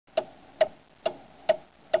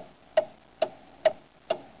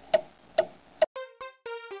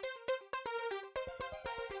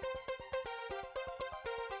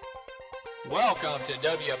Welcome to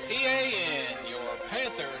WPAN, your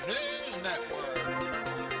Panther News Network.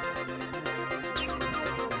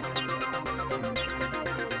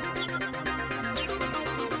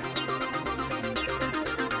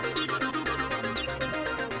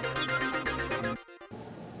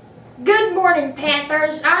 Good morning,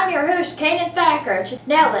 Panthers. I'm your host, Kanan Thacker.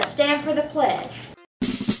 Now let's stand for the pledge.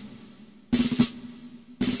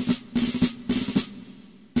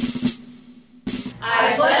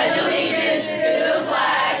 I pledge allegiance to the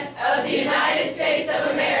flag of the United States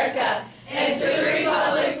of America and to the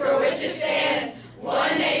republic for which it stands,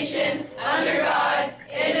 one nation, under God,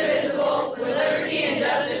 indivisible, with liberty and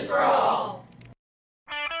justice for all.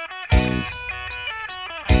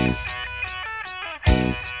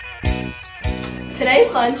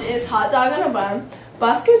 Today's lunch is hot dog on a bun,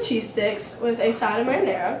 Bosco cheese sticks with a side of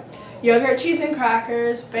marinara, yogurt, cheese and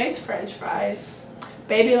crackers, baked french fries,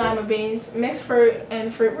 baby lima beans, mixed fruit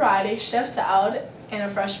and fruit variety, chef salad, and a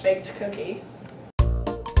fresh baked cookie.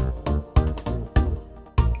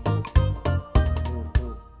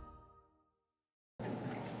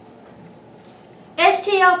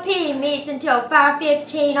 STLP meets until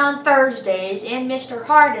 5:15 on Thursdays in Mr.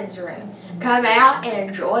 Hardin's room. Come out and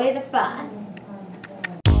enjoy the fun.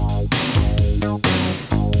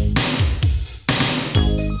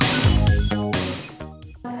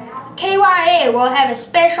 KYA will have a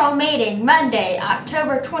special meeting Monday,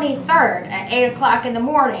 October 23rd at 8 o'clock in the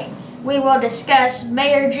morning. We will discuss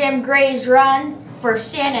Mayor Jim Gray's run for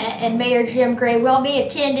Senate, and Mayor Jim Gray will be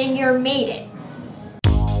attending your meeting.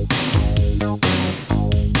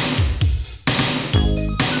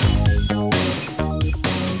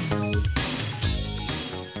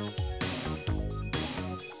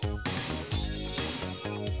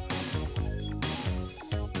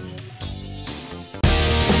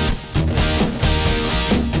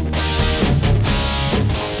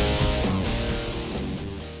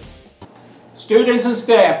 Students and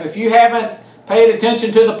staff, if you haven't paid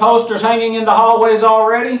attention to the posters hanging in the hallways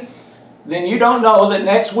already, then you don't know that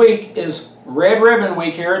next week is Red Ribbon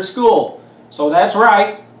Week here at school. So that's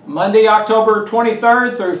right, Monday, October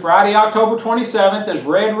 23rd through Friday, October 27th is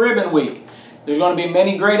Red Ribbon Week. There's going to be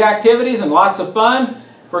many great activities and lots of fun.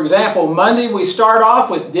 For example, Monday we start off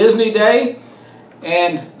with Disney Day,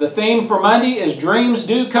 and the theme for Monday is Dreams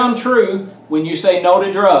Do Come True When You Say No to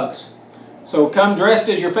Drugs. So come dressed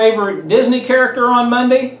as your favorite Disney character on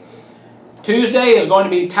Monday. Tuesday is going to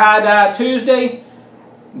be Tie-Dye Tuesday.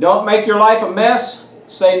 Don't make your life a mess.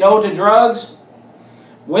 Say no to drugs.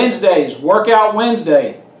 Wednesdays, Workout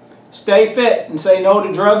Wednesday. Stay fit and say no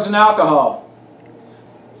to drugs and alcohol.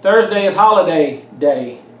 Thursday is Holiday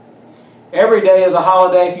Day. Every day is a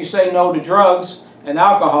holiday if you say no to drugs and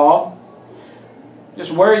alcohol.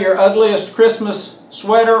 Just wear your ugliest Christmas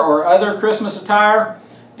sweater or other Christmas attire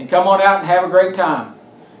and come on out and have a great time.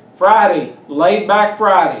 Friday, Laid Back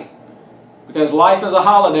Friday, because life is a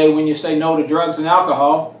holiday when you say no to drugs and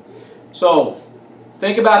alcohol. So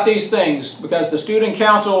think about these things, because the Student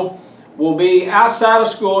Council will be outside of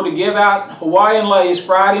school to give out Hawaiian Lays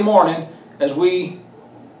Friday morning as we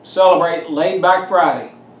celebrate Laid Back Friday.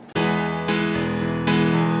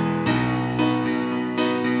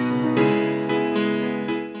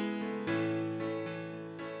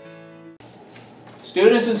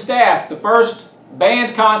 Students and staff, the first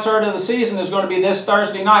band concert of the season is going to be this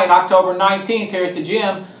Thursday night, October 19th, here at the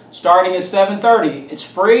gym, starting at 7:30. It's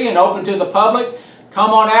free and open to the public.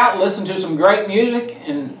 Come on out, listen to some great music,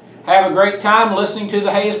 and have a great time listening to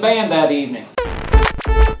the Hayes Band that evening.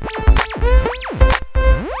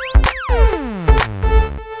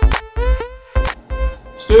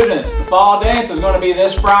 Students, the fall dance is going to be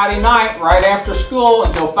this Friday night, right after school,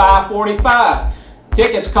 until 5:45.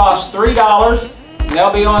 Tickets cost $3.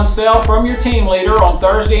 They'll be on sale from your team leader on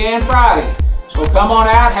Thursday and Friday. So come on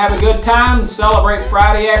out, have a good time, and celebrate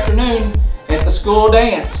Friday afternoon at the school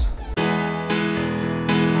dance.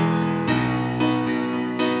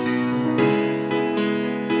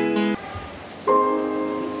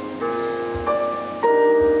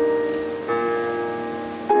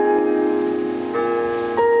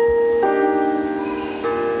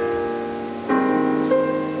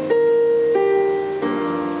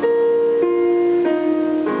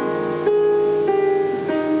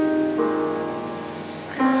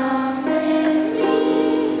 Come with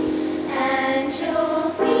me and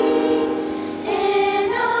you'll be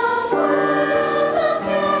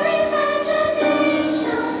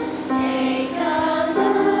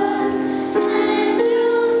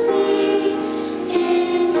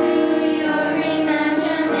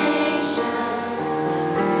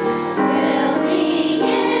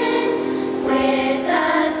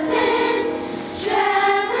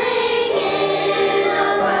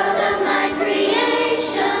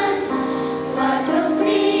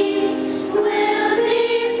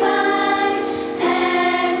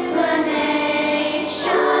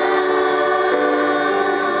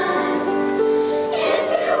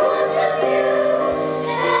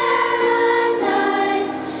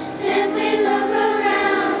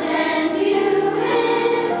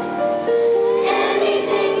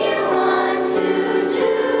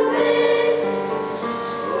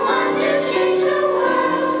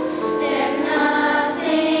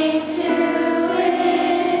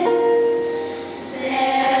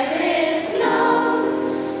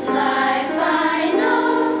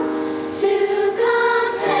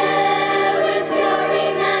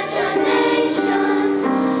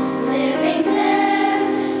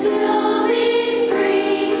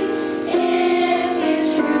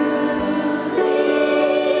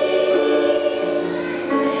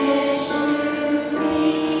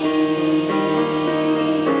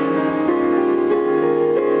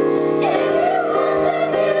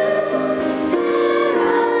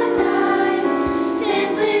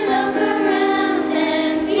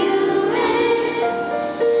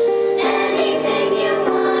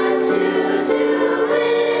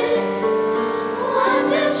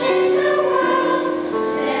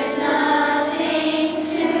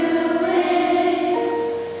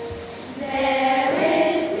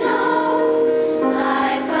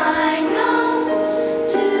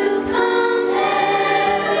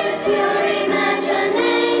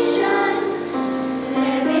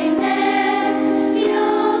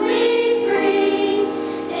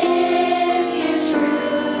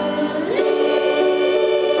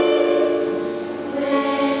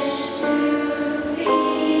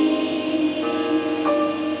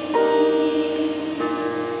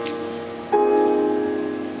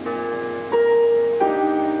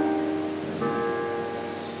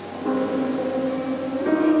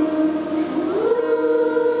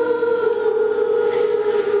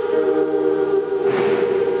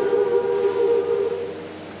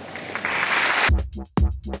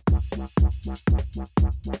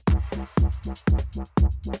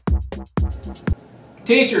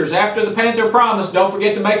Teachers, after the Panther Promise, don't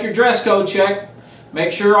forget to make your dress code check.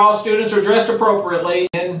 Make sure all students are dressed appropriately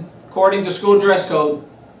and according to school dress code.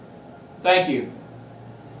 Thank you.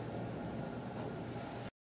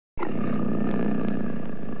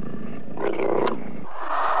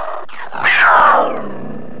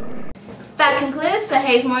 That concludes the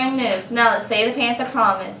Hayes Morning News. Now let's say the Panther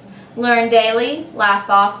Promise. Learn daily, laugh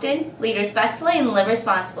often, lead respectfully, and live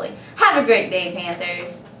responsibly. Have a great day,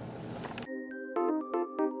 Panthers.